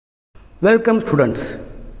Welcome students.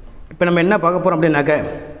 இப்போ நம்ம என்ன பார்க்க போகிறோம் அப்படின்னாக்க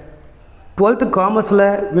 12th காமர்ஸில்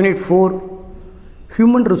Unit-4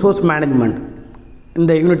 human resource management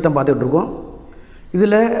இந்த யூனிட் தான் பார்த்துட்ருக்கோம்.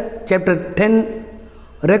 இதில் சாப்டர் 10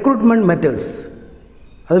 ரெக்ரூட்மெண்ட் மெத்தட்ஸ்,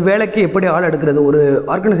 அது வேலைக்கு எப்படி ஆள் எடுக்கிறது, ஒரு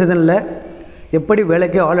ஆர்கனைசேஷனில் எப்படி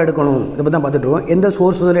வேலைக்கு ஆள் எடுக்கணும் இதை பற்றி தான் பார்த்துட்ருக்கோம். எந்த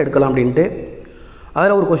சோர்ஸில் எடுக்கலாம் அப்படின்ட்டு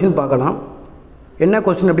அதில் ஒரு கொஸ்டின் பார்க்கலாம். என்ன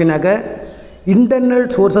கொஸ்டின் அப்படின்னாக்க இன்டர்னல்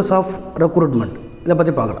சோர்ஸஸ் ஆஃப் ரெக்ரூட்மெண்ட் இதை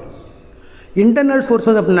பற்றி பார்க்கலாம். இன்டர்னல்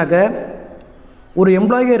சோர்ஸஸ் அப்படின்னாக்க ஒரு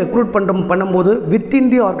எம்ப்ளாயியை ரெக்ரூட் பண்ணும்போது வித்தின்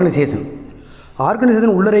தி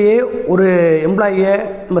ஆர்கனைசேஷன் உள்ளரையே ஒரு எம்ப்ளாயியை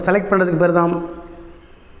நம்ம செலக்ட் பண்ணுறதுக்கு பேர் தான்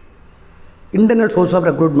இன்டர்னல் சோர்ஸ் ஆஃப்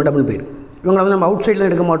ரெக்ரூட்மெண்ட் அப்படின்னு பேர். இவங்களை வந்து நம்ம அவுட் சைடில்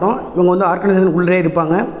எடுக்க மாட்டோம், இவங்க வந்து ஆர்கனைசேஷன் உள்ளே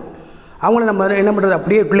இருப்பாங்க. அவங்கள நம்ம என்ன பண்ணுறது,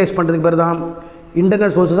 அப்படியே யூட்டிலைஸ் பண்ணுறதுக்கு பேர் தான்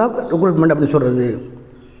இன்டர்னல் சோர்ஸஸ் ஆஃப் ரெக்ரூட்மெண்ட் அப்படின்னு சொல்கிறது.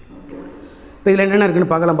 இப்போ இதில் என்னென்ன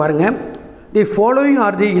இருக்குதுன்னு பார்க்கலாம் பாருங்கள். The following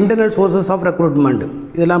R the internal sources of recruitment.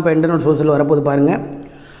 இதெல்லாம் இப்போ இன்டர்னல் சோர்ஸில் வரப்போது பாருங்கள்.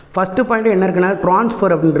 ஃபஸ்ட்டு பாயிண்ட் என்ன இருக்குன்னா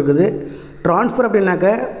ட்ரான்ஸ்ஃபர் அப்படின்னு இருக்குது. ட்ரான்ஸ்ஃபர் அப்படின்னாக்க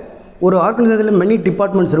ஒரு ஆர்கனைசேஷனில் மெனி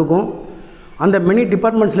டிபார்ட்மெண்ட்ஸ் இருக்கும். அந்த மெனி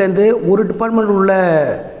டிபார்ட்மெண்ட்ஸ்லேருந்து ஒரு டிபார்ட்மெண்ட் உள்ள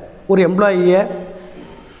ஒரு எம்ப்ளாயியை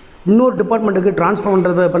இன்னொரு டிபார்ட்மெண்ட்டுக்கு ட்ரான்ஸ்ஃபர்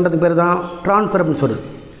பண்ணுறதுக்கு பேர் தான் ட்ரான்ஸ்ஃபர் அப்படின்னு சொல்கிறது.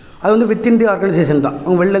 அது வந்து வித்தின் தி ஆர்கனைசேஷன் தான்,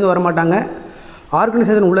 அவங்க வெளிலேருந்து வர மாட்டாங்க,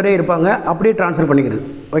 ஆர்கனைசேஷன் உள்ளே இருப்பாங்க, அப்படியே ட்ரான்ஸ்ஃபர் பண்ணிக்கிறது.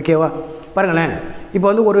 ஓகேவா? பாருங்களேன், இப்போ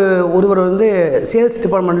வந்து ஒருவர் வந்து சேல்ஸ்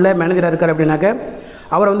டிபார்ட்மெண்ட்டில் மேனேஜராக இருக்கார் அப்படின்னாக்க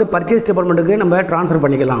அவரை வந்து பர்ச்சேஸ் டிபார்ட்மெண்ட்டுக்கு நம்ம ட்ரான்ஸ்ஃபர்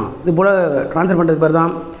பண்ணிக்கலாம். இது போல் ட்ரான்ஸ்ஃபர் பண்ணுறதுக்கு பேர்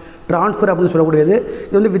தான் ட்ரான்ஸ்ஃபர் அப்படின்னு சொல்லக்கூடியது.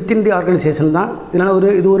 இது வந்து வித்தின் தி ஆர்கனைசேஷன் தான். இதனால்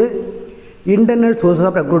இது ஒரு இன்டர்னல் சோர்ஸ்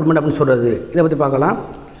ஆஃப் ரெக்ரூட்மெண்ட் அப்படின்னு சொல்கிறது. இதை பற்றி பார்க்கலாம்.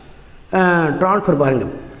 ட்ரான்ஸ்ஃபர்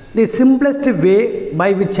பாருங்கள். தி simplest way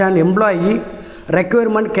by which an employee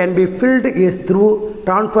requirement can be filled is through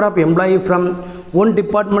transfer of employee from one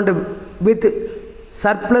department with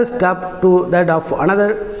surplus staff to that of another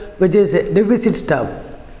which is deficit staff.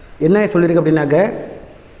 என்ன சொல்லியிருக்கு அப்படின்னாக்க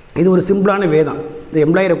இது ஒரு சிம்பிளான வே தான். இந்த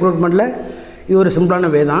எம்ப்ளாயி ரெக்ரூட்மெண்ட்டில் இது ஒரு சிம்பிளான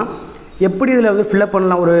வே தான். எப்படி இதில் வந்து ஃபில்அப்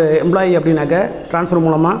பண்ணலாம் ஒரு எம்ப்ளாயி அப்படின்னாக்க ட்ரான்ஸ்ஃபர்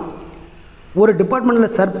மூலமாக ஒரு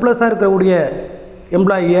டிபார்ட்மெண்ட்டில் சர்ப்ளஸாக இருக்கக்கூடிய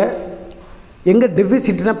எம்ப்ளாயியை எங்கே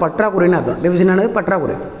டெஃபிசிட்னா பற்றாக்குறைன்னு அர்த்தம். டெஃபிசிட்னானது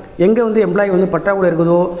பற்றாக்குறை. எங்கே வந்து எம்ப்ளாயி வந்து பற்றாக்குறை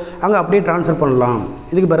இருக்குதோ அங்கே அப்படியே ட்ரான்ஸ்ஃபர் பண்ணலாம்.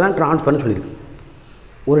 இதுக்கு பேர் தான் ட்ரான்ஸ்ஃபர்னு சொல்லியிருக்கு.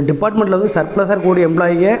 ஒரு டிபார்ட்மெண்ட்டில் வந்து சர்ப்ளஸாக இருக்கக்கூடிய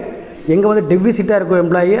எம்ப்ளாயியை எங்கே வந்து டெஃபிசிட்டாக இருக்கும்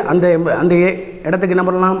எம்ப்ளாயி அந்த இடத்துக்கு என்ன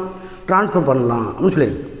பண்ணலாம், ட்ரான்ஸ்ஃபர் பண்ணலாம் அப்படின்னு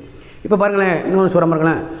சொல்லியிருக்கு. இப்போ பாருங்களேன், இன்னொன்று சொல்கிற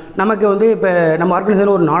பாருங்களேன், நமக்கு வந்து இப்போ நம்ம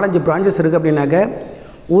ஆர்கனைசேஷனில் ஒரு 4-5 பிரான்ச்சஸ் இருக்குது அப்படின்னாக்க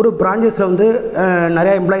ஒரு பிரான்ச்சஸில் வந்து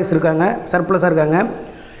நிறையா எம்ப்ளாயிஸ் இருக்காங்க, சர்ப்ளஸாக இருக்காங்க.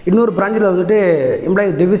 இன்னொரு பிரான்ச்சில் வந்துட்டு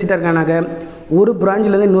எம்ப்ளாயிஸ் டெஃபிசிட்டாக இருக்காங்கனாக்க ஒரு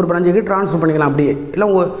பிரான்ச்சிலேருந்து இன்னொரு பிரான்ச்சுக்கு ட்ரான்ஸ்ஃபர் பண்ணிக்கலாம். அப்படியே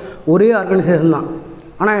எல்லாம் ஒரே ஆர்கனைசேஷன் தான்,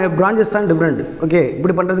 ஆனால் பிரான்ச்சஸ் தான் டிஃப்ரெண்ட். ஓகே,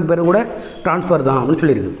 இப்படி பண்ணுறதுக்கு பேர் கூட ட்ரான்ஸ்ஃபர் தான் அப்படின்னு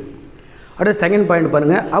சொல்லியிருக்கு. அடுத்து செகண்ட் பாயிண்ட்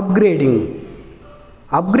பாருங்கள், அப்கிரேடிங்.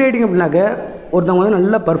 அப்கிரேடிங் அப்படின்னாக்க ஒருத்தவங்க வந்து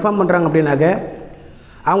நல்லா பர்ஃபார்ம் பண்ணுறாங்க அப்படின்னாக்க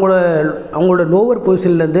அவங்களோட லோவர்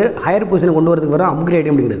பொசிஷன்லேருந்து ஹையர் பொசிஷன் கொண்டு வரதுக்கு பேர் தான்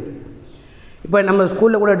அப்கிரேடிங் அப்படிங்கிறது. இப்போ நம்ம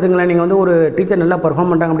ஸ்கூலில் கூட எடுத்துங்களேன், நீங்கள் வந்து ஒரு டீச்சர் நல்லா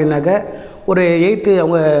பர்ஃபார்ம் பண்ணுறாங்க அப்படின்னாக்க ஒரு 8th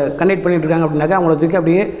அவங்க கண்டக்ட் பண்ணிகிட்டு இருக்காங்க அப்படின்னாக்கா அவங்கள தூக்கி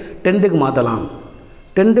அப்படியே 10th மாற்றலாம்.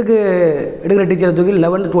 10th எடுக்கிற டீச்சரை தூக்கி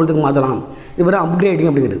 11th 12th மாற்றலாம். இது பேர் அப்கிரேடிங்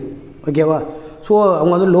அப்படிங்கிறது. ஓகேவா? ஸோ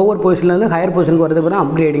அவங்க வந்து லோவர் பொசிஷன்லேருந்து ஹையர் பொசிஷனுக்கு வரது பேர்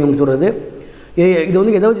அப்கிரேடிங் அப்படின்னு சொல்கிறது. இது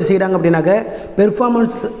வந்து எதை வச்சு செய்கிறாங்க அப்படின்னாக்க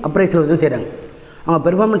பெர்ஃபார்மன்ஸ் அப்ரைசல் வச்சு செய்கிறாங்க. அவங்க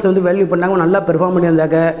பெர்ஃபார்மன்ஸ் வந்து வேல்யூ பண்ணாங்க, நல்லா பெர்ஃபார்ம்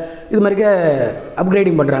பண்ணியிருந்தாக்க இது மாதிரிக்க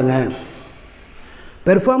அப்கிரேடிங் பண்ணுறாங்க.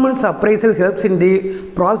 Performance appraisal helps in the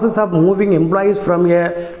process of moving employees from a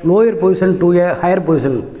lower position to a higher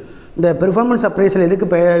position. இந்த பெர்ஃபார்மன்ஸ் அப்ரைசல் எதுக்கு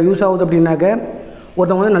இப்போ யூஸ் ஆகுது அப்படின்னாக்க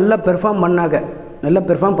ஒருத்தவங்க வந்து நல்லா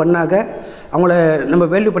பெர்ஃபார்ம் பண்ணாக்க அவங்கள நம்ம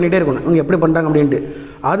வேல்யூ பண்ணிகிட்டே இருக்கணும், அவங்க எப்படி பண்ணுறாங்க அப்படின்ட்டு.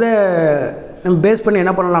 அதை நம்ம பேஸ் பண்ணி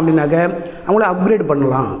என்ன பண்ணலாம் அப்படின்னாக்க அவங்கள அப்கிரேட்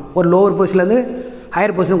பண்ணலாம், ஒரு லோவர் பொசிஷன்லேருந்து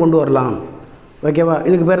ஹையர் பொசிஷன் கொண்டு வரலாம். ஓகேவா?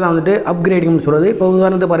 இதுக்கு பேர் தான் வந்துட்டு அப்கிரேடிங்னு சொல்கிறது. இப்போ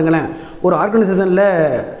உதாரணத்துக்கு பாருங்களேன், ஒரு ஆர்கனைசேஷனில்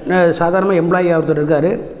சாதாரண எம்ப்ளாயி ஒருத்தர் இருக்கார்,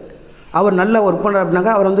 அவர் நல்லா ஒர்க் பண்ணுறாரு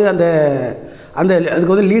அப்படின்னாக்கா அவர் வந்து அந்த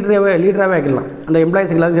அதுக்கு வந்து லீடராகவே ஆக்கிடலாம். அந்த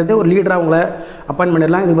எம்ப்ளாயிஸ் எல்லாரும் சேர்த்து ஒரு லீடராக அவங்கள அப்பாயின்ட்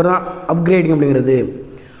பண்ணிடலாம். இதுக்கு பேர் தான் அப்கிரேடிங் அப்படிங்கிறது.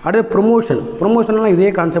 அடுத்து ப்ரொமோஷன்லாம்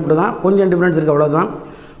இதே கான்செப்ட் தான், கொஞ்சம் டிஃப்ரென்ஸ் இருக்குது, அவ்வளோதான்.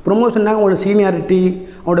 ப்ரொமோஷன்னாக அவங்களோட சீனியாரிட்டி,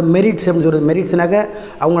 அவங்களோட மெரிட்ஸ் அப்படின்னு சொல்கிறது. மெரிட்ஸ்னாக்க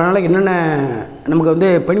அவங்களால என்னென்ன நமக்கு வந்து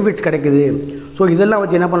பெனிஃபிட்ஸ் கிடைக்குது. ஸோ இதெல்லாம்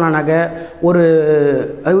வச்சு என்ன பண்ணலான்னாக்க ஒரு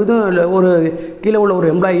ஒரு கீழே உள்ள ஒரு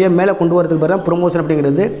எம்ப்ளாயியை மேலே கொண்டு வரதுக்கு பேர் தான் ப்ரொமோஷன்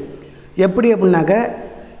அப்படிங்கிறது. எப்படி அப்படின்னாக்க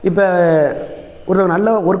இப்போ ஒருத்தவங்க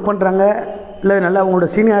நல்லா ஒர்க் பண்ணுறாங்க, இல்லை நல்லா அவங்களோட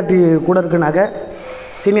சீனியாரிட்டி கூட இருக்குனாக்க,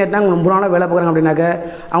 சீனியர்னா அவங்க ரொம்ப நாளாக வேலை பார்க்குறாங்க அப்படின்னாக்க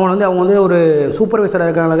அவங்க வந்து ஒரு சூப்பர்வைசராக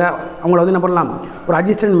இருக்காங்க, அவங்கள வந்து என்ன பண்ணலாம், ஒரு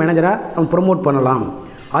அசிஸ்டன்ட் மேனேஜராக அவங்க ப்ரொமோட் பண்ணலாம்.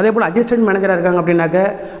 அதே போல் அசிஸ்டன்ட் மேனேஜராக இருக்காங்க அப்படின்னாக்க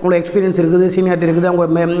அவங்களோட எக்ஸ்பீரியன்ஸ் இருக்குது, சீனியாரிட்டி இருக்குது,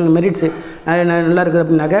 அவங்க மெரிட்ஸ் நல்லா இருக்குது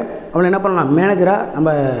அப்படின்னாக்க அவங்களை என்ன பண்ணலாம், மேனேஜராக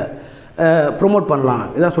நம்ம ப்ரொமோட் பண்ணலாம்.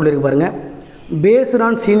 இதான் சொல்லியிருக்கு பாருங்கள். based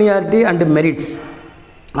on seniority and merits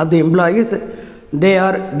of the employees, they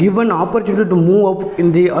are given opportunity to move up in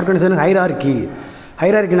the organization hierarchy.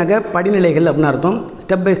 ஹைரார்க்கினாக்க படிநிலைகள் அப்படின்னு அர்த்தம்,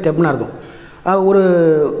 ஸ்டெப் பை ஸ்டெப்னு அர்த்தம்.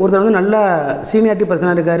 ஒருத்தர் வந்து நல்ல சீனியாரிட்டி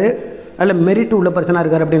பர்சனாக இருக்கார், நல்ல மெரிட் உள்ள பர்சனாக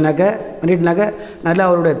இருக்கார் அப்படின்னாக்க, மெரிட்னாக்க நல்லா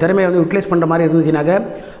அவருடைய திறமையை வந்து யூட்டிலைஸ் பண்ணுற மாதிரி இருந்துச்சுனாக்க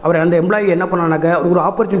அவர் அந்த எம்ப்ளாயி என்ன பண்ணானாக்க அவருக்கு ஒரு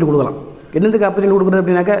ஆப்பர்ச்சுனிட்டி கொடுக்கலாம். என்னதுக்கு ஆப்பர்ச்சுனிட்டி கொடுக்குறது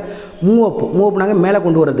அப்படின்னாக்க மூவ் அப்னாக்க மேலே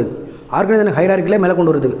கொண்டு வரதுக்கு, ஆர்கனைசேஷன் ஹைரார்க்கியில் மேலே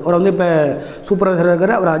கொண்டு வரதுக்கு. அவர் வந்து இப்போ சூப்பர்வைசராக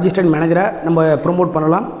இருக்கிற அவர் அசிஸ்டன்ட் மேனேஜராக நம்ம ப்ரொமோட்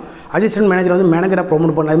பண்ணலாம், அசிஸ்டன்ட் மேனேஜர் வந்து மேனேஜராக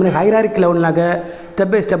ப்ரொமோட் பண்ணலாம். அதுமாதிரி ஹைரார்க்கி லெவல்னாக்க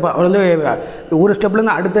ஸ்டெப் பை ஸ்டெப்பாக அவர் வந்து ஒரு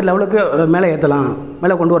ஸ்டெப்லேருந்து அடுத்த லெவலுக்கு மேலே ஏற்றலாம்,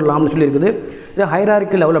 மேலே கொண்டு வரலாம்னு சொல்லியிருக்குது. இது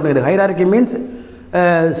ஹைரார்க்கி லெவல் அப்படிங்கிறது. Hierarchy means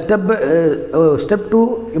step to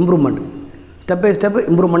improvement, step by step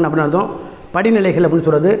improvement அப்படின்னு அர்த்தம். படிநிலைகள் அப்படின்னு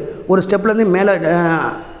சொல்கிறது ஒரு ஸ்டெப்லேருந்து மேலே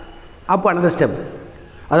அப் அனதர் ஸ்டெப்,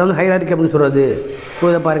 அதை வந்து ஹைரார்க்கி அப்படின்னு சொல்கிறது.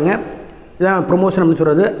 இதை பாருங்கள், இதான் ப்ரொமோஷன் அப்படின்னு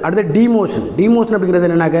சொல்கிறது. அடுத்து டிமோஷன் அப்படிங்கிறது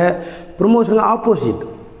என்னன்னாக்க ப்ரொமோஷனுக்கு ஆப்போசிட்.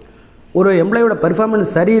 ஒரு எம்ப்ளாயோட பெர்ஃபார்மன்ஸ்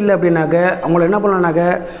சரியில்லை அப்படின்னாக்க அவங்கள என்ன பண்ணலான்னாக்க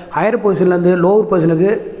ஹையர் பொசிஷன்லேருந்து லோவர் பொசிஷனுக்கு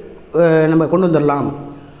நம்ம கொண்டு வந்துடலாம்.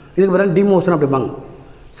 இதுக்கு பிறகு டிமோஷன் அப்படிம்பாங்க.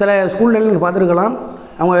 சில ஸ்கூல்ல நீங்கள் பார்த்துருக்கலாம்,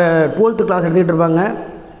 அவங்க 12th கிளாஸ் எடுத்துக்கிட்டு இருப்பாங்க,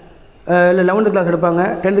 இல்லை 11th கிளாஸ் எடுப்பாங்க,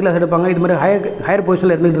 10th கிளாஸ் எடுப்பாங்க, இது மாதிரி ஹையர்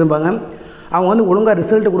பொசிஷனில் இருந்துகிட்டு இருப்பாங்க. அவங்க வந்து ஒழுங்காக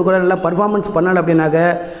ரிசல்ட் கொடுக்கல, நல்லா பர்ஃபார்மன்ஸ் பண்ணலை அப்படின்னாக்க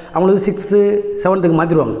அவங்களுக்கு 6th 7th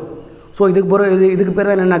மாற்றிடுவாங்க. ஸோ இதுக்கு பேர்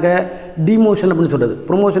தான் என்னன்னாக்க டிமோஷன் அப்படின்னு சொல்கிறது.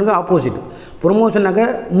 ப்ரொமோஷனுக்கு ஆப்போசிட். ப்ரொமோஷன்னாக்க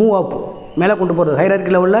மூவ் அப், மேலே கொண்டு போகிறது,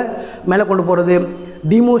 ஹைரார்க்கி லெவலில் மேலே கொண்டு போகிறது.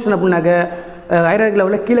 டிமோஷன் அப்படின்னாக்க ஹைரார்க்கி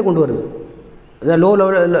லெவலில் கீழே கொண்டு வருது. லோ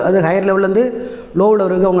லெவல், அது ஹையர் லெவல்லேருந்து லோ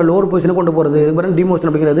லெவலுக்கு அவங்க லோவர் பொசிஷனுக்கு கொண்டு போகிறது. இது பாருங்கள் டிமோஷன்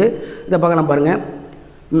அப்படிங்கிறது. இதை பார்க்கலாம் பாருங்கள்.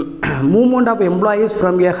 Movement of employees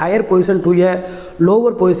from a higher position to a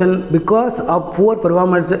lower position because of poor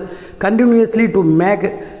performance continuously to make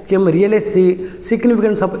him realise the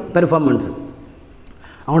significance of performance.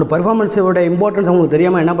 அவனோட பெர்ஃபார்மன்ஸோட இம்பார்ட்டன்ஸ் அவங்களுக்கு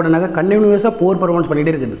தெரியாமல் என்ன பண்ணாங்க, கண்டினியூஸாக புவர் பெர்ஃபார்மன்ஸ்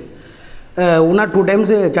பண்ணிகிட்டே இருக்குது. 1 or 2 times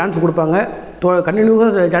சான்ஸ் கொடுப்பாங்க,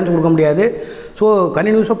 கண்டினியூஸாக சான்ஸ் கொடுக்க முடியாது. ஸோ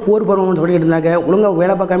கண்டினியூஸாக புவர் பெர்ஃபார்மன்ஸ் பண்ணிக்கிட்டு இருந்தாக்க, ஒழுங்காக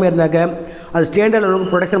வேலை பார்க்காம இருந்தாக்க, அது ஸ்டாண்டர்ட்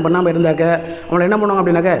அளவுக்கு ப்ரொடக்ஷன் பண்ணாமல் இருந்தாக்க அவங்களை என்ன பண்ணுவாங்க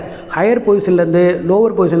அப்படின்னாக்க ஹையர் பொசிஷன்லேருந்து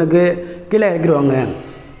லோவர் பொசிஷனுக்கு கீழே இறக்கிடுவாங்க.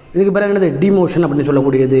 இதுக்கு பிறகு என்னது டிமோஷன் அப்படின்னு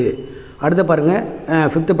சொல்லக்கூடியது. அடுத்து பாருங்கள்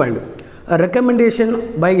 5th point, recommendation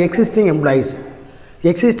by existing employees.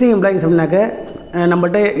 Existing employees அப்படின்னாக்க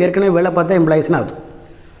நம்மள்கிட்ட ஏற்கனவே வேலை பார்த்த எம்ப்ளாயீஸ்னு ஆகும்.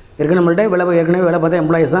 ஏற்கனவே வேலை பார்த்த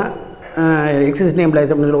எம்ப்ளாயீஸ் தான் எக்ஸிஸ்டிங்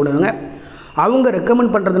எம்ப்ளாயீஸ் அப்படின்னு சொல்லுவாங்க. அவங்க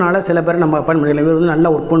ரெக்கமெண்ட் பண்ணுறதுனால சில பேர் நம்ம அப்பாயின் பண்ணிடலாம், இவர் வந்து நல்லா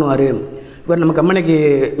ஒர்க் பண்ணுவார், இவர் நம்ம கம்பெனிக்கு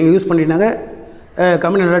நீங்கள் யூஸ் பண்ணிட்டீங்கன்னாக்க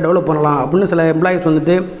கம்பெனி நல்லா டெவலப் பண்ணலாம் அப்படின்னு சில எம்ப்ளாயீஸ்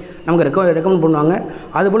வந்துட்டு நமக்கு ரெக்கமெண்ட் பண்ணுவாங்க.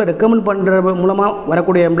 அதுபோல் ரெக்கமெண்ட் பண்ணுற மூலமாக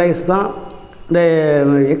வரக்கூடிய எம்ப்ளாயீஸ் தான் இந்த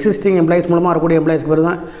எக்ஸிஸ்டிங் எம்ப்ளாயீஸ் மூலமாக வரக்கூடிய எம்ப்ளாயீஸ்க்கு பேர்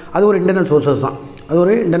தான் அது ஒரு இன்டர்னல்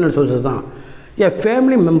சோர்ஸஸ் தான்.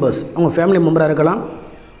 ஃபேமிலி மெம்பர்ஸ், அவங்க ஃபேமிலி மெம்பராக இருக்கலாம்,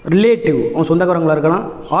 ரிலேட்டிவ் அவங்க சொந்தக்காரங்களாக இருக்கலாம்,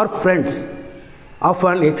 are friends of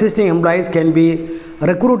an existing employees can be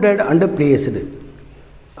recruited and placed.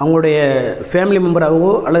 அவங்களுடைய ஃபேமிலி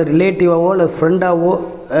மெம்பராகவோ அல்லது ரிலேட்டிவாவோ அல்லது ஃப்ரெண்டாகவோ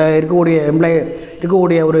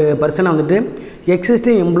இருக்கக்கூடிய ஒரு பர்சனை வந்துட்டு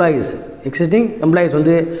எக்ஸிஸ்டிங் எம்ப்ளாயீஸ்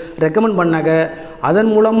வந்து ரெக்கமெண்ட் பண்ணாக்க அதன்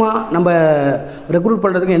மூலமாக நம்ம ரெக்ரூட்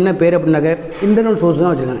பண்ணுறதுக்கு என்ன பேர் அப்படின்னாக்க இன்டர்னல் சோர்ஸ்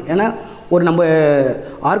தான் வச்சுருக்காங்க. ஏன்னா ஒரு நம்ம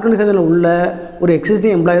ஆர்கனைசேஷனில் உள்ள ஒரு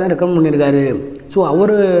எக்ஸிஸ்டிங் எம்ப்ளாயி தான் ரெக்கமெண்ட் பண்ணியிருக்காரு. ஸோ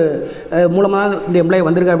அவர் மூலமாக தான் இந்த எம்ப்ளாயி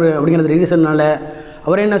வந்திருக்காரு அப்படிங்கிறது ரீசன்னால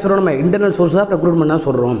அவரே என்ன சொல்கிறோம், நம்ம இன்டர்னல் சோர்ஸ் ஆஃப் ரெக்ரூட்மெண்ட் தான்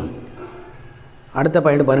சொல்கிறோம். அடுத்த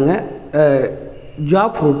பாயிண்ட் பாருங்கள்,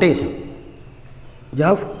 ஜாப்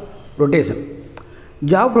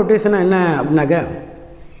ரொட்டேஷன் என்ன அப்படின்னாக்க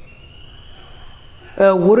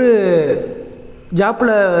ஒரு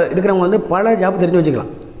ஜாப்பில் இருக்கிறவங்க வந்து பல ஜாப் தெரிஞ்சு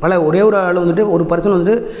வச்சுக்கலாம். ஒரே ஒரு ஆள் வந்துட்டு ஒரு பர்சன்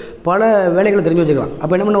வந்துட்டு பல வேலைகளை தெரிஞ்சு வச்சுக்கலாம்.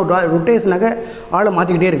 அப்போ என்ன பண்ண, ஒரு ரொட்டேஷனாக ஆளை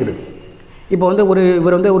மாற்றிக்கிட்டே இருக்குது. இப்போ வந்து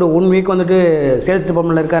இவர் வந்து ஒரு 1 வீக் வந்துட்டு சேல்ஸ்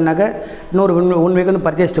டிபார்ட்மெண்ட்டில் இருக்காருனாக்க இன்னொரு 1 வீக் வந்து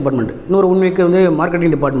பர்ச்சேஸ் டிபார்ட்மெண்ட், இன்னொரு 1 வீக் வந்து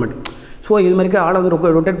மார்க்கெட்டிங் டிபார்ட்மெண்ட். ஸோ இது மாதிரிக்கு ஆளை வந்து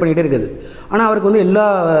ரொட்டேட் பண்ணிகிட்டே இருக்குது. ஆனால் அவருக்கு வந்து எல்லா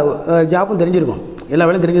ஜாப்பும் தெரிஞ்சிருக்கும், எல்லா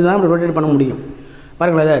வேலையும் தெரிஞ்சு தான் அப்படி ரொட்டேட் பண்ண முடியும்.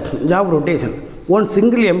 பாருங்களேன், job rotation. One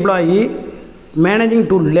single employee managing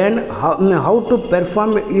to learn how to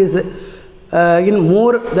perform is in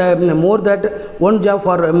more that one job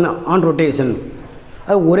for on rotation.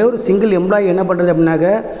 அது ஒரே ஒரு சிங்கிள் எம்ப்ளாயி என்ன பண்ணுறது அப்படின்னாக்க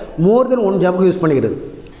மோர் தென் 1 ஜாபுக்கு யூஸ் பண்ணிக்கிறது.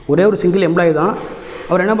 ஒரே ஒரு சிங்கிள் எம்ப்ளாயி தான்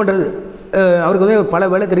அவர் என்ன பண்ணுறது, அவருக்கு வந்து பல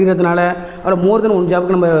வேலை தெரிகிறதுனால அவர் மோர் தென் 1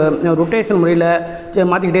 ஜாபுக்கு நம்ம ரொட்டேஷன் முறையில்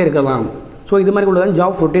மாற்றிக்கிட்டே இருக்கலாம். ஸோ இது மாதிரி உள்ளதான்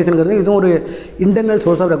ஜாப் ரொட்டேஷனுங்கிறது. இதுவும் ஒரு இன்டர்னல்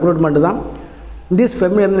சோர்ஸ் ஆஃப் ரெக்ரூட்மெண்ட் தான். This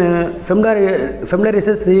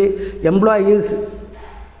familiarizes the employees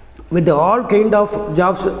with all kind of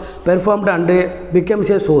jobs performed and becomes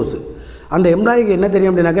a source. அந்த எம்ப்ளாயிக்கு என்ன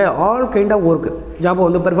தெரியும் அப்படின்னாக்க ஆல் கைண்ட் ஆஃப் ஒர்க் ஜாப்பை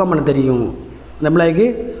வந்து பெர்ஃபார்ம் பண்ண தெரியும். அந்த எம்ப்ளாயிக்கு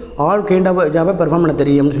ஆல் கைண்ட் ஆஃப் ஜாப்பை பெர்ஃபார்ம் பண்ண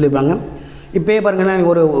தெரியும்னு சொல்லியிருப்பாங்க. இப்போயே பாருங்கன்னா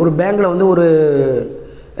ஒரு பேங்க்கில் வந்து ஒரு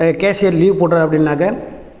கேஷியர் லீவ் போடுறாரு அப்படின்னாக்க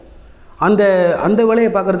அந்த வேலையை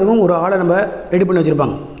பார்க்குறதுக்கும் ஒரு ஆளை நம்ம ரெடி பண்ணி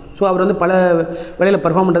வச்சுருப்பாங்க. ஸோ அவர் வந்து பல வேலையில்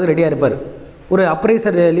பர்ஃபார்ம் பண்ணுறது ரெடியாக இருப்பார். ஒரு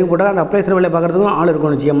அப்ரைசர் லீவ் போட்டால் அந்த அப்ரைசர் வேலையை பார்க்குறதுக்கும் ஆள்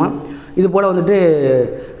இருக்கும் நிச்சயமாக. இது போல் வந்துட்டு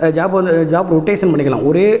ஜாப் ரொட்டேஷன் பண்ணிக்கலாம்.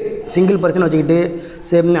 ஒரே சிங்கிள் பர்சன் வச்சுக்கிட்டு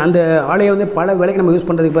அந்த ஆளையை வந்து பல வேலைக்கு நம்ம யூஸ்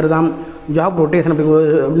பண்ணுறதுக்கு பேர் தான் ஜாப் ரொட்டேஷன்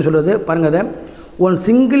அப்படின்னு சொல்கிறது. பாருங்கள், அதை one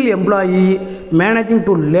single employee managing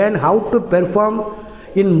to learn how to perform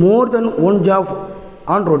in more then one job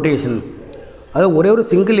on rotation. அதாவது ஒரே ஒரு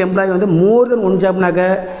சிங்கிள் எம்ப்ளாயி வந்து மோர் தென் ஒன் ஜாப்னாக்க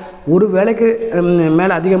ஒரு வேலைக்கு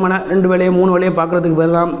மேலே அதிகமான 2 வேலையோ 3 வேலையோ பார்க்குறதுக்கு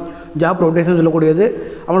பேர் தான் ஜாப் ரொட்டேஷன் சொல்லக்கூடியது.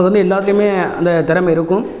 அவனுக்கு வந்து எல்லாத்துலேயுமே அந்த திறமை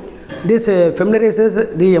இருக்கும். This ஃபெமிலரைசஸ்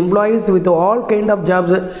the employees with all kind of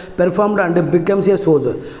jobs performed and becomes A source.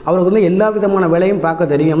 அவருக்கு வந்து எல்லா விதமான வேலையும்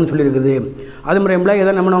பார்க்க தெரியும்னு சொல்லியிருக்குது. அது மாதிரி எம்ப்ளாயி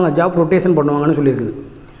எதாவது என்ன பண்ணுவாங்க, ஜாப் ரொட்டேஷன் பண்ணுவாங்கன்னு சொல்லியிருக்குது.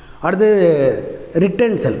 அடுத்து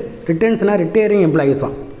ரிட்டென்ஷனாக ரிட்டையரிங் எம்ப்ளாயீஸ்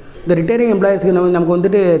தான். இந்த ரிட்டையரிங் எம்ப்ளாயீஸ்க்கு நமக்கு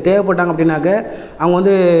வந்துட்டு தேவைப்பட்டாங்க அப்படின்னாக்க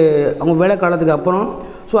அவங்க வேலை காலத்துக்கு அப்புறம்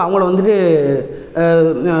ஸோ அவங்கள வந்துட்டு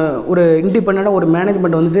ஒரு இண்டிபெண்ட்டாக ஒரு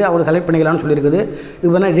மேனேஜ்மெண்ட் வந்துட்டு அவரை செலக்ட் பண்ணிக்கலாம்னு சொல்லியிருக்குது.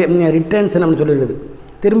 இது பார்த்தா ரிட்டென்ஷன் அப்படின்னு சொல்லியிருக்குது,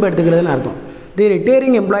 திரும்ப எடுத்துக்கிறதுன்னு அர்த்தம். தி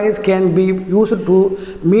retiring employees can be used to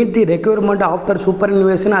meet the requirement after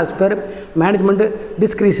சூப்பர்அனுவேஷன் as per management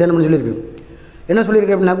discretion அப்படின்னு சொல்லியிருக்கு. என்ன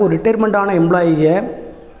சொல்லியிருக்கு அப்படின்னாக்க ஒரு ரிட்டையர்மெண்ட் ஆன எம்ப்ளாயியை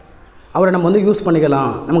அவரை நம்ம வந்து யூஸ்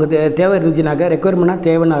பண்ணிக்கலாம். நமக்கு தேவை இருந்துச்சுனாக்கா, ரெக்யர்மெண்ட்னா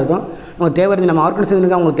தேவைன்னு அர்த்தம். நமக்கு தேவை இருந்து நம்ம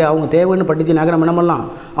ஆர்கனைசேஷனுக்கு அவங்க தேவைன்னு பட்டுச்சுனாக்கா நம்ம என்ன பண்ணலாம்,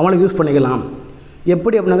 அவங்கள யூஸ் பண்ணிக்கலாம்.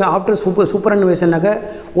 எப்படி அப்படின்னாக்கா ஆஃப்டர் சூப்பர்அனுவேஷன்னாக்கா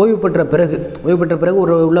ஓய்வு பெற்ற பிறகு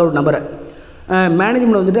உள்ள ஒரு நபரை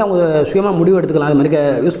மேனேஜ்மெண்ட் வந்துட்டு அவங்க சுயமாக முடிவு எடுத்துக்கலாம், அது மாதிரி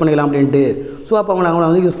யூஸ் பண்ணிக்கலாம் அப்படின்ட்டு. ஸோ அப்போ அவங்கள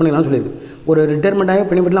வந்து யூஸ் பண்ணிக்கலாம்னு சொல்லியிருக்கு. ஒரு ரிட்டையர்மெண்ட்டாக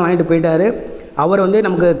பெனிஃபிட்லாம் வாங்கிட்டு போயிட்டார். அவர் வந்து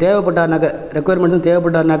நமக்கு தேவைப்பட்டார்னாக்க, ரெக்யர்மெண்ட்ஸும்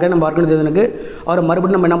தேவைப்பட்டார்னாக்கா நம்ம ஆர்கனைசேஷனுக்கு அவரை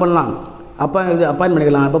மறுபடியும் நம்ம என்ன பண்ணலாம், அப்பாயின்ட்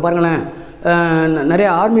பண்ணிக்கலாம். இப்போ பாருங்களேன், நிறைய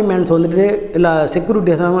ஆர்மி மேன்ஸ் வந்துட்டு எல்லா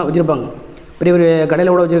செக்யூரிட்டிஸாக வச்சுருப்பாங்க. பெரிய பெரிய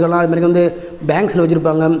கடையில் கூட வச்சுருக்கலாம். அது மாதிரி வந்து பேங்க்ஸில்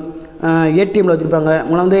வச்சுருப்பாங்க, ஏடிஎம்மில் வச்சுருப்பாங்க.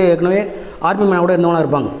 அவங்களாம் வந்து ஏற்கனவே ஆர்மி மேனாக கூட இருந்தவங்களாக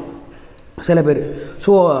இருப்பாங்க சில பேர்.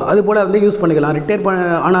 ஸோ அது போல் வந்து யூஸ் பண்ணிக்கலாம். ரிட்டையர்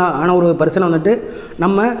ஆன ஒரு பர்சனை வந்துட்டு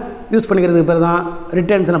நம்ம யூஸ் பண்ணிக்கிறதுக்கு பேர் தான்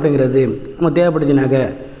ரிட்டென்ஷன் அப்படிங்கிறது. நம்ம தேவைப்படுச்சுனாக்க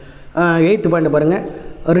 8th பாயிண்ட் பாருங்கள்,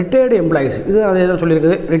 ரிட்டையர்டு எம்ப்ளாயீஸ். இது அதே தான்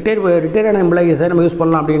சொல்லியிருக்குது. ரிட்டையர்டான எம்ப்ளாயீஸை நம்ம யூஸ்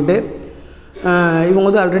பண்ணலாம் அப்படின்ட்டு. இவங்க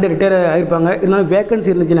வந்து ஆல்ரெடி ரிட்டையர் ஆகிருப்பாங்க. இருந்தாலும் வேக்கன்சி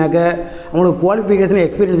இருந்துச்சுனாக்க, அவங்களுக்கு குவாலிஃபிகேஷன்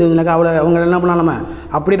எக்ஸ்பீரியன்ஸ் இருந்துச்சுனாக்கா அவங்க என்ன பண்ணலாம், நம்ம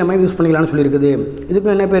அப்படி நம்ம யூஸ் பண்ணிக்கலாம்னு சொல்லியிருக்குது.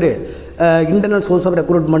 இதுக்கு என்ன பேர், இன்டர்னல் சோர்ஸ் ஆஃப்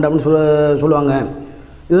ரெக்ரூட்மெண்ட் அப்படின்னு சொல்லுவாங்க.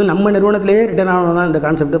 இது நம்ம நிறுவனத்திலேயே ரிட்டர்ன் ஆனது தான் இந்த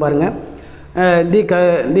கான்செப்ட். பாருங்கள்,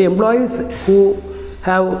 தி employees who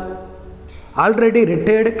have already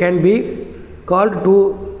retired can be called to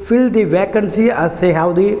fill the vacancy as they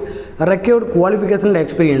have the required qualification and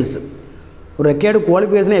experience. ஒரு ரெக்யர்டு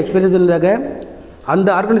குவாலிஃபிகேஷன் எக்ஸ்பீரியன்ஸ் இருந்தாக்க அந்த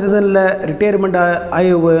ஆர்கனைசேஷனில்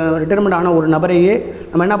ரிட்டையர்மெண்ட் ஆன ஒரு நபரையே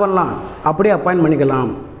நம்ம என்ன பண்ணலாம், அப்படியே அப்பாயின்ட் பண்ணிக்கலாம்,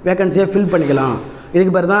 வேக்கன்சியை ஃபில் பண்ணிக்கலாம்.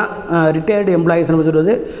 இதுக்கு பேர் தான் ரிட்டையர்டு எம்ப்ளாயீஸ் நம்ம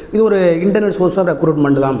சொல்கிறது. இது ஒரு இன்டர்னல் சோர்ஸ் ஆஃப்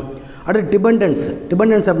ரெக்ரூட்மெண்ட் தான். அடுத்து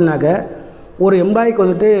டிபெண்டன்ஸ் அப்படின்னாக்க, ஒரு எம்ப்ளாய்க்கு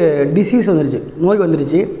வந்துட்டு டிசீஸ் வந்துருச்சு, நோய்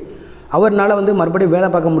வந்துருச்சு, அவர்னால் வந்து மறுபடியும் வேலை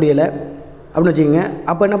பார்க்க முடியலை அப்படின்னு வச்சுக்கோங்க.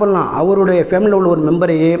 அப்போ என்ன பண்ணலாம், அவருடைய ஃபேமிலியில் உள்ள ஒரு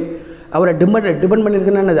மெம்பரையே அவரை டிபெண்ட்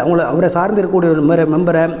பண்ணியிருக்குன்னு அவரை சார்ந்து இருக்கக்கூடிய ஒரு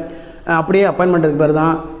மெம்பரை அப்படியே அப்பாயின்ட் பண்ணுறதுக்கு பேர்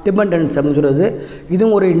தான் டிபெண்டன்ஸ் அப்படின்னு சொல்கிறது.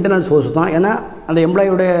 இதுவும் ஒரு இன்டர்னல் சோர்ஸ் தான். ஏன்னா அந்த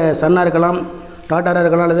எம்ப்ளாயோடைய சன்னாக இருக்கலாம், டாட்டாராக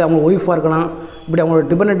இருக்கலாம், அல்லது அவங்க ஒய்ஃபாக இருக்கலாம். இப்படி அவங்களோட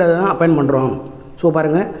டிபெண்டண்ட்டை தான் அப்பாயின்ட் பண்ணுறோம். ஸோ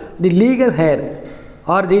பாருங்கள், தி legal hair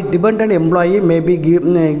R the dependent employee may be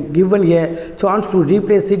given A chance to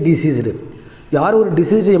replace the deceased. யார் ஒரு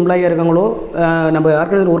டிசீஸ் எம்ப்ளாயியாக இருக்காங்களோ, நம்ம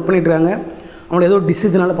ஆர்கனைசேஷன் ஒர்க் பண்ணிகிட்ருக்காங்க, அவங்கள ஏதோ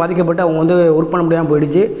டிசீஸ்னால் பாதிக்கப்பட்டு அவங்க வந்து ஒர்க் பண்ண முடியாமல்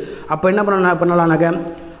போயிடுச்சு. அப்போ என்ன பண்ணலாம்னாக்க,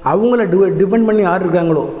 அவங்கள டிபெண்ட் பண்ணி யார்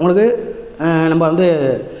இருக்காங்களோ அவங்களுக்கு நம்ம வந்து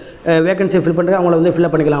வேக்கன்சியை ஃபில் பண்ணுறது அவங்கள வந்து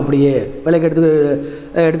ஃபில்அப் பண்ணிக்கலாம், அப்படியே வேலைக்கு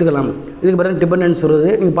எடுத்துக்கலாம். இதுக்கு பிறகு டிபெண்டன்ஸ் வருது.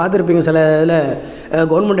 நீங்கள் பார்த்துருப்பீங்க சில இதில்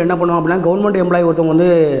கவர்மெண்ட் என்ன பண்ணுவோம் அப்படின்னா, கவர்மெண்ட் எம்ப்ளாயி ஒருத்தவங்க வந்து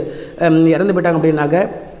இறந்து போயிட்டாங்க அப்படின்னாக்க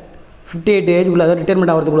 58 ஏஜுக்குள்ளே, அதாவது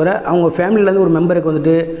ரிட்டையர்மெண்ட் ஆகிறதுக்குள்ளே அவங்க ஃபேமிலியிலேருந்து ஒரு மெம்பருக்கு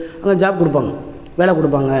வந்துட்டு அவங்க ஜாப் கொடுப்பாங்க, வேலை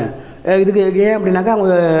கொடுப்பாங்க. இதுக்கு ஏன் அப்படின்னாக்கா,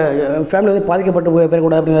 அவங்க ஃபேமிலி வந்து பாதிக்கப்பட்டு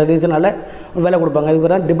போயிடக்கூடாது அப்படிங்கிற ரீசனால் வேலை கொடுப்பாங்க. இதுக்கு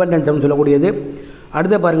பேர் தான் டிபெண்டன்ஸ் அப்படின்னு சொல்லக்கூடியது.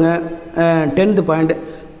 அடுத்த பாருங்கள், 10th பாயிண்ட்,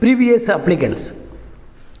 ப்ரீவியஸ் அப்ளிகன்ஸ்.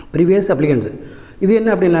 இது என்ன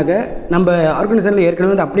அப்படின்னாக்க, நம்ம ஆர்கனைசேஷனில்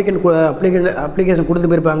ஏற்கனவே வந்து அப்ளிகேஷன் கொடுத்து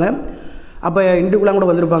போயிருப்பாங்க. அப்போ இன்டர்வியூலாம் கூட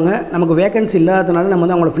வந்திருப்பாங்க. நமக்கு வேக்கன்சி இல்லாததுனால நம்ம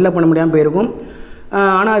வந்து அவங்கள ஃபில்அப் பண்ண முடியாமல் போயிருக்கும்.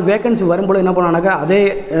 ஆனால் வேக்கன்சி வரும்போது என்ன பண்ணலாம்னாக்கா, அதே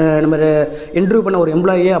நம்ம இன்டர்வியூ பண்ண ஒரு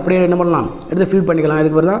எம்ப்ளாயியை அப்படியே என்ன பண்ணலாம், எடுத்து ஃபில் பண்ணிக்கலாம்.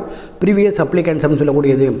 இதுக்கு பேர் தான் ப்ரீவியஸ் அப்ளிகன்ஸ் அப்படின்னு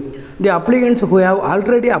சொல்லக்கூடியது. தி applicants who have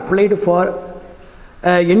already applied for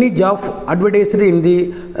any job advertised in the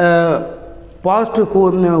passed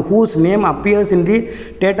whose name appears in the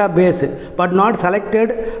database but not selected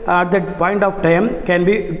at that point of time can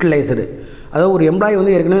be utilized. அதாவது ஒரு employee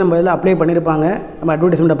வந்து ஏற்கனவே நம்ம இதில் apply பண்ணியிருப்பாங்க நம்ம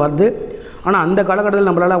அட்வர்டைஸ்மெண்ட்டை பார்த்து, ஆனால் அந்த காலகட்டத்தில்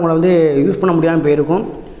நம்மளால் அவங்கள வந்து யூஸ் பண்ண முடியாமல் போயிருக்கும்.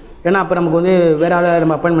 ஏன்னா அப்போ நமக்கு வந்து வேறு ஆளை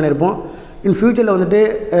நம்ம அப்பாயின் பண்ணியிருப்போம். இன் ஃப்யூச்சரில் வந்துட்டு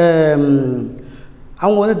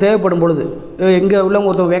அவங்க வந்து தேவைப்படும் பொழுது எங்கே உள்ளவங்க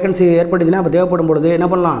ஒருத்தவங்க வேகன்சி ஏற்பட்டுச்சுன்னா அப்போ தேவைப்படும் பொழுது என்ன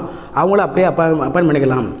பண்ணலாம், அவங்கள அப்படியே அப்பாயின்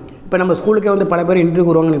பண்ணிக்கலாம். இப்போ நம்ம ஸ்கூலுக்கே வந்து பல பேர் இன்டர்வியூ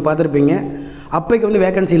வருவாங்க, நீங்கள் பார்த்துருப்பீங்க. அப்போக்கு வந்து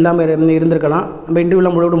வேகன்சி இல்லாமல் இருந்திருக்கலாம், நம்ம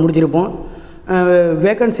இன்டர்வியூலாம் முழுவதும் முடிச்சிருப்போம்.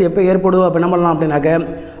 வேகன்சி எப்போ ஏற்படுதோ அப்போ என்ன பண்ணலாம் அப்படின்னாக்க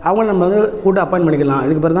அவங்கள நம்ம வந்து கூட்ட அப்பாயின் பண்ணிக்கலாம்.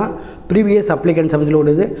 இதுக்கு பேர் தான் ப்ரீவியஸ் அப்ளிகன்ஸ் அப்படின்னு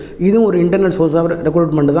சொல்லுவது. இதுவும் ஒரு இன்டர்னல் சோர்ஸ் ஆஃப்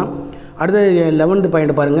ரெக்ரூட்மெண்ட் தான். அடுத்து 11th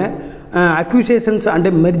பாயிண்ட் பாருங்கள், அக்யூசேஷன்ஸ் அண்ட்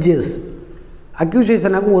மெர்ஜர்ஸ்.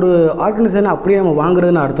 அக்யூசேஷனாக ஒரு ஆர்கனைசேஷனை அப்படியே நம்ம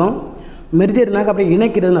வாங்குறதுன்னு அர்த்தம். மெர்ஜர்னாக்க அப்படியே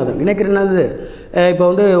இணைக்கிறதுன்னு அர்த்தம். இணைக்கிறதுனாது இப்போ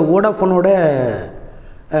வந்து வோடாஃபோனோட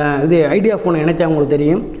இது ஐடியா ஃபோனை இணைச்சா அவங்களுக்கு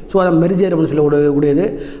தெரியும். ஸோ அதை மெர்ஜர் அப்படின்னு சொல்லக்கூடியது.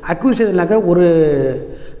 அக்யூசேஷனாக்க ஒரு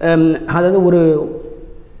அதாவது ஒரு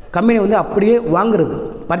கம்பெனி வந்து அப்படியே வாங்குறது,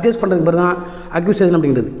 பர்ச்சேஸ் பண்ணுறதுக்கு பேர் தான் அக்யூசேஷன்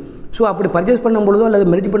அப்படிங்கிறது. ஸோ அப்படி பர்ச்சேஸ் பண்ணும் பொழுதோ அல்லது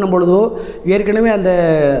மெர்ஜ் பண்ணும் பொழுதோ ஏற்கனவே அந்த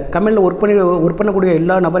கம்பெனியில் ஒர்க் பண்ணக்கூடிய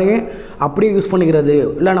எல்லா நபரையும் அப்படியே யூஸ் பண்ணிக்கிறது,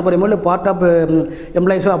 எல்லா நபரையும் இல்லை பார்ட் ஆஃப்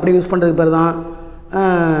எம்ப்ளாயிஸோ அப்படியே யூஸ் பண்ணுறதுக்கு பேர் தான்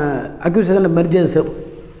அக்யூசேஷன் மெர்ஜர்ஸ்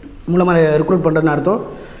மூலமாக ரெக்ரூட் பண்ணுறதுன்னு அர்த்தம்.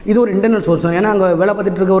 இது ஒரு இன்டர்னல் சோர்ஸ் தான். ஏன்னா அங்கே வேலை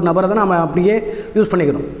பார்த்துட்டு இருக்க ஒரு நபரை தான் நம்ம அப்படியே யூஸ்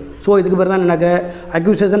பண்ணிக்கிறோம். ஸோ இதுக்கு பேர் தான் என்னக்க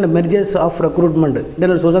accusation mergers of recruitment,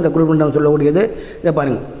 internal source of recruitment சொல்லக்கூடியது. இதை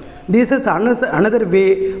பாருங்கள், this is another way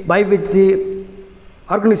by which the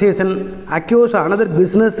organization acquires another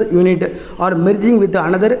business unit or merging with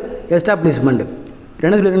another establishment.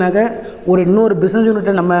 என்ன சொல்லியிருந்தாக்க ஒரு இன்னொரு பிஸ்னஸ்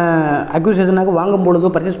யூனிட்டை நம்ம அக்யூசேஷனாக வாங்கும்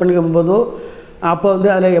பொழுதோ பர்ச்சேஸ் பண்ணிக்கும் போதோ அப்போ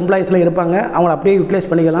வந்து அதில் எம்ப்ளாயிஸ்லாம் இருப்பாங்க, அவங்கள அப்படியே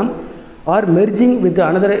யூட்டிலைஸ் பண்ணிக்கலாம். ஆர் மெர்ஜிங் வித்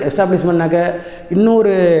அனதர் எஸ்டாப்ளிஷ்மெண்ட்னாக்க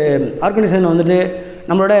இன்னொரு ஆர்கனைசேஷன் வந்துட்டு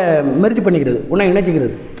நம்மளோட மெர்ஜ் பண்ணிக்கிறது, ஒன்றா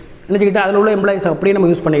இணைச்சிக்கிட்டு அதில் உள்ள எம்ப்ளாயிஸ் அப்படியே நம்ம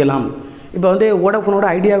யூஸ் பண்ணிக்கலாம். இப்போ வந்து வோடாஃபோனோட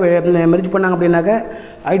ஐடியாவை மெர்ஜ் பண்ணாங்க அப்படின்னாக்க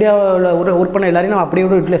ஐடியாவில் ஒர்க் பண்ண எல்லாரையும் நம்ம அப்படியே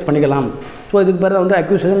யூட்டிலைஸ் பண்ணிக்கலாம். ஸோ இதுக்கு பேர் தான் வந்து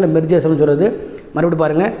அக்யூசேஷன் மெர்ஜர்ஸ்னு சொல்கிறது. மறுபடியும்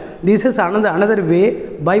பாருங்கள், this is another way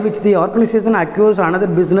by which the organisation accuse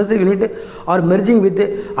another business unit R merging with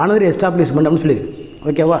another establishment அப்படின்னு சொல்லியிருக்கு.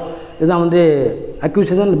 ஓகேவா, இதுதான் வந்து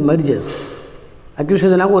அக்யூசேஷன் மெர்ஜர்ஸ்.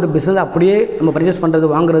 அக்யூசேஷனாக ஒரு பிஸ்னஸ் அப்படியே நம்ம பர்ச்சேஸ் பண்ணுறது,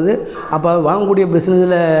 வாங்குறது, அப்போ வாங்கக்கூடிய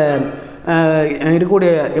பிஸ்னஸில் இருக்கக்கூடிய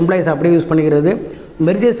எம்ப்ளாயிஸ் அப்படியே யூஸ் பண்ணிக்கிறது.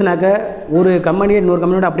 மெர்ஜர்ஸ்னாக்க ஒரு கம்பெனியை இன்னொரு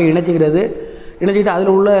கம்பெனியோட அப்படியே இணைச்சிக்கிட்டு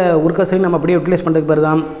அதில் உள்ள ஒர்க்கர்ஸையும் நம்ம அப்படியே யூட்டிலைஸ் பண்ணுறதுக்கு பேர்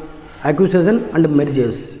தான் அக்யூசேஷன் அண்ட்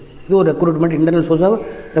மெர்ஜர்ஸ். இது ஒரு recruitment, internal source of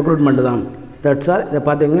recruitment தான். That's all. இதை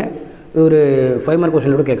பார்த்துங்க, ஒரு 5 மார்க்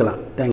கொஸ்டின் கூட கேட்கலாம். தேங்க்யூ.